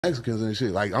Mexicans and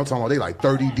shit. Like, I'm talking about they like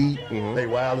 30 deep. They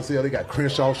wild as hell. They got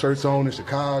Crenshaw shirts on in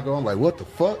Chicago. I'm like, what the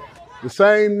fuck? The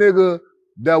same nigga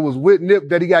that was with Nip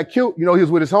that he got killed, you know, he was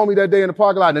with his homie that day in the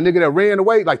parking lot. And the nigga that ran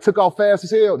away, like took off fast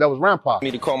as hell, that was Rampart. I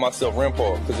need to call myself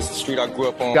Rampart because it's the street I grew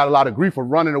up on. Got a lot of grief for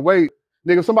running away.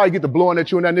 Nigga, if somebody get to blowing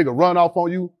at you and that nigga run off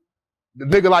on you, the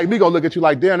nigga like me gonna look at you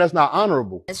like, damn, that's not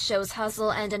honorable. This shows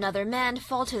Hussle and another man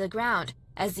fall to the ground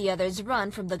as the others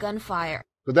run from the gunfire.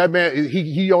 Cause that man, he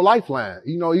your lifeline.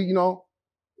 You know,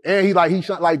 and he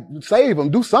save him,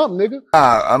 do something, nigga.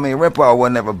 I mean, Rampart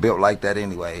was never built like that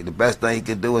anyway. The best thing he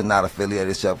could do is not affiliate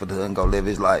himself with the hood and go live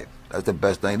his life. That's the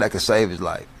best thing that could save his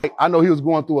life. I know he was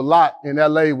going through a lot in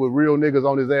LA with real niggas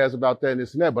on his ass about that and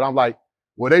this and that, but I'm like,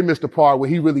 well, they missed the part where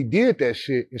he really did that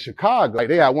shit in Chicago. Like,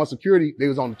 they had one security, they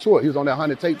was on the tour. He was on that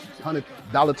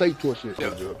 $100 tape tour shit. Yeah,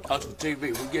 Hussle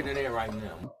TV, we're getting in right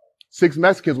now. 6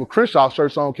 Mexicans with Crenshaw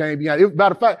shirts on came behind.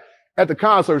 Matter of fact, at the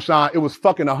concert, Sean, it was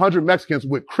fucking 100 Mexicans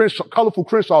with colorful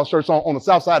Crenshaw shirts on the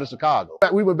south side of Chicago.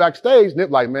 We went backstage,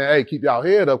 Nip like, man, hey, keep y'all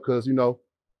head up, cause, you know,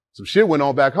 some shit went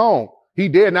on back home. He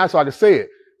dead now, so I can say it.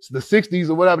 It's the 60s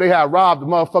or whatever, they had robbed the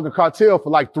motherfucking cartel for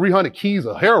like 300 keys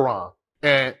of heroin.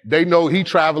 And they know he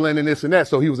traveling and this and that,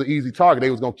 so he was an easy target.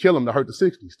 They was gonna kill him to hurt the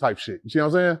 60s type shit. You see what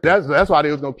I'm saying? That's why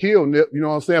they was gonna kill Nip, you know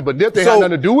what I'm saying? But Nip, they had nothing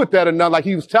to do with that or nothing. Like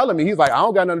he was telling me, he's like, I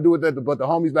don't got nothing to do with that, but the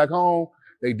homies back home,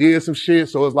 they did some shit,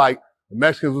 so it's like, the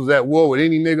Mexicans was at war with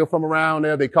any nigga from around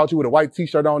there. They caught you with a white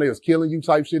t-shirt on. They was killing you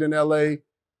type shit in LA.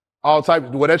 All types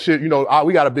of, well, that shit, you know,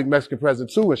 we got a big Mexican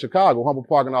presence too in Chicago, Humboldt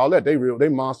Park and all that. They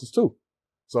monsters too.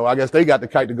 So I guess they got the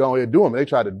kite to go ahead and do them. And they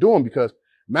tried to do them because,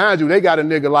 mind you, they got a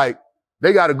nigga like,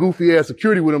 they got a goofy ass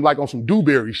security with him like on some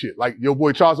Dewberry shit. Like your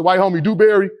boy Charles, the white homie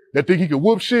Dewberry, that think he can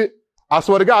whoop shit. I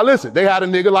swear to God, listen, they had a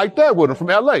nigga like that with him from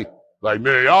LA. Like,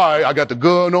 man, all right, I got the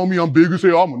gun on me. I'm big as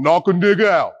hell. I'm gonna knock a nigga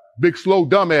out. Big, slow,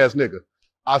 dumbass nigga.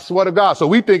 I swear to God. So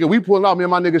we thinking we pulling off. Me and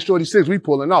my nigga Shorty 6, we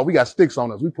pulling off. We got sticks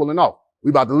on us. We pulling off.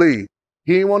 We about to leave.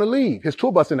 He didn't want to leave. His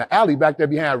tour bus in the alley back there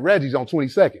behind Reggie's on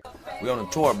 22nd. We on a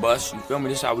tour bus. You feel me?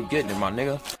 This how we getting it, my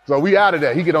nigga. So we out of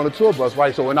there. He get on the tour bus,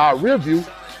 right? So in our rear view,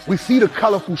 we see the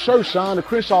colorful shirt, Sean, the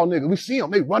Crenshaw niggas. We see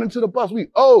them. They running to the bus. We,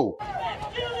 oh.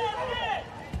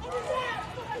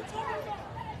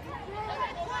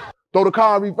 Throw the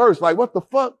car in reverse. Like, what the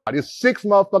fuck? There's 6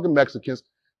 motherfucking Mexicans.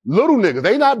 Little niggas.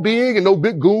 They not big and no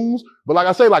big goons. But like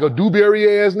I say, like a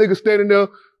Dewberry ass nigga standing there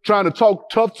trying to talk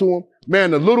tough to him.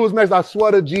 Man, the littlest Mexican, I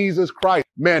swear to Jesus Christ.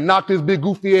 Man, knocked this big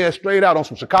goofy ass straight out on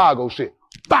some Chicago shit.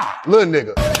 Bah! Little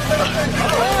nigga.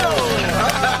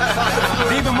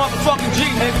 Even motherfucking G,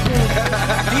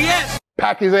 nigga. Yes.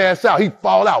 Pack his ass out. He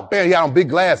fall out. Bam, he had on big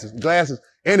glasses,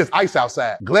 and his ice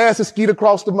outside. Glasses skeet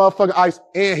across the motherfucking ice,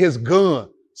 and his gun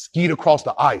skeet across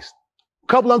the ice.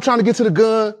 Couple of them trying to get to the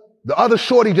gun. The other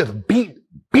shorty just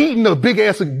beating the big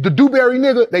ass, the Dewberry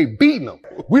nigga, they beating him.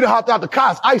 We done hopped out the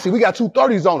car, it's icy. We got 2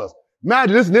 30s on us.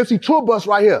 Imagine this Nipsey tour bus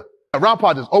right here.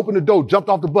 Rampart just opened the door, jumped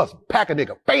off the bus, pack a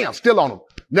nigga, bam, still on him.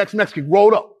 Next Mexican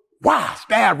rolled up. Wow,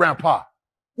 stab Rampart.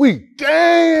 We,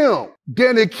 damn.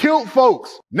 Then they killed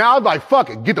folks. Now it's like,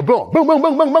 fuck it, get the boom. Boom, boom,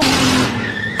 boom, boom, boom.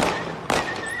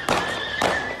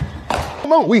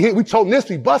 Come on, we told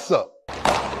Nipsey bus up.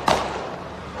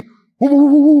 Woo, woo,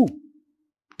 woo, woo.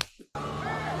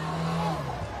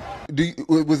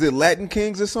 Was it Latin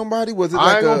Kings or somebody? Was it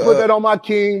I ain't gonna put that on my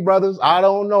king brothers. I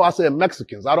don't know. I said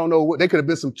Mexicans. I don't know what, they could have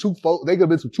been some 2 folks. They could have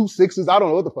been some 2 6s. I don't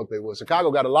know what the fuck they were.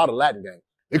 Chicago got a lot of Latin gangs.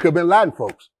 It could have been Latin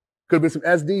folks. Could have been some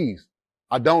SDs.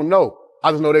 I don't know.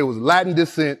 I just know they was Latin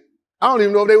descent. I don't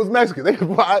even know if they was Mexicans. They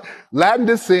was Latin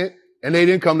descent and they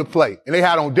didn't come to play. And they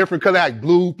had on different colors, like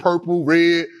blue, purple,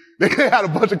 red. They had a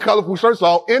bunch of colorful shirts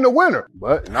on in the winter.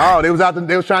 But no, they was out there,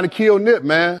 they was trying to kill Nip,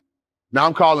 man. Now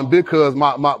I'm calling Big Cuz,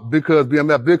 my Big Cuz,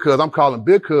 BMF Big Cuz. I'm calling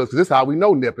Big Cuz because this is how we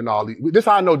know Nip and all these. This is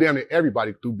how I know damn near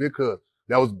everybody through Big Cuz.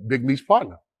 That was Big Meech's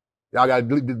partner. Y'all got,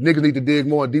 the niggas need to dig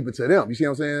more deeper to them. You see what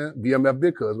I'm saying? BMF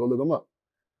Big Cuz, go look them up.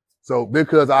 So Big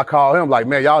Cuz, I call him like,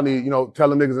 man, y'all need, you know, tell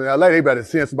them niggas in LA, they better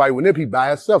send somebody with Nip, he by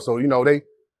himself. So, you know, they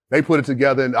put it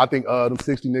together and I think, them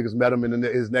 60 niggas met him in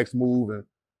his next move and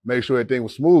made sure everything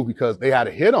was smooth because they had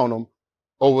a hit on him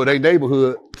over their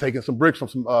neighborhood, taking some bricks from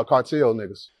some, cartel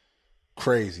niggas.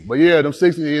 Crazy. But yeah, them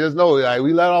 60 years, no, like,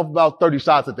 we let off about 30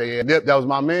 shots at their head. Nip, that was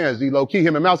my man, Z Low Key.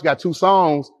 Him and Mouse got 2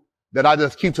 songs that I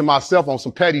just keep to myself on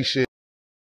some petty shit.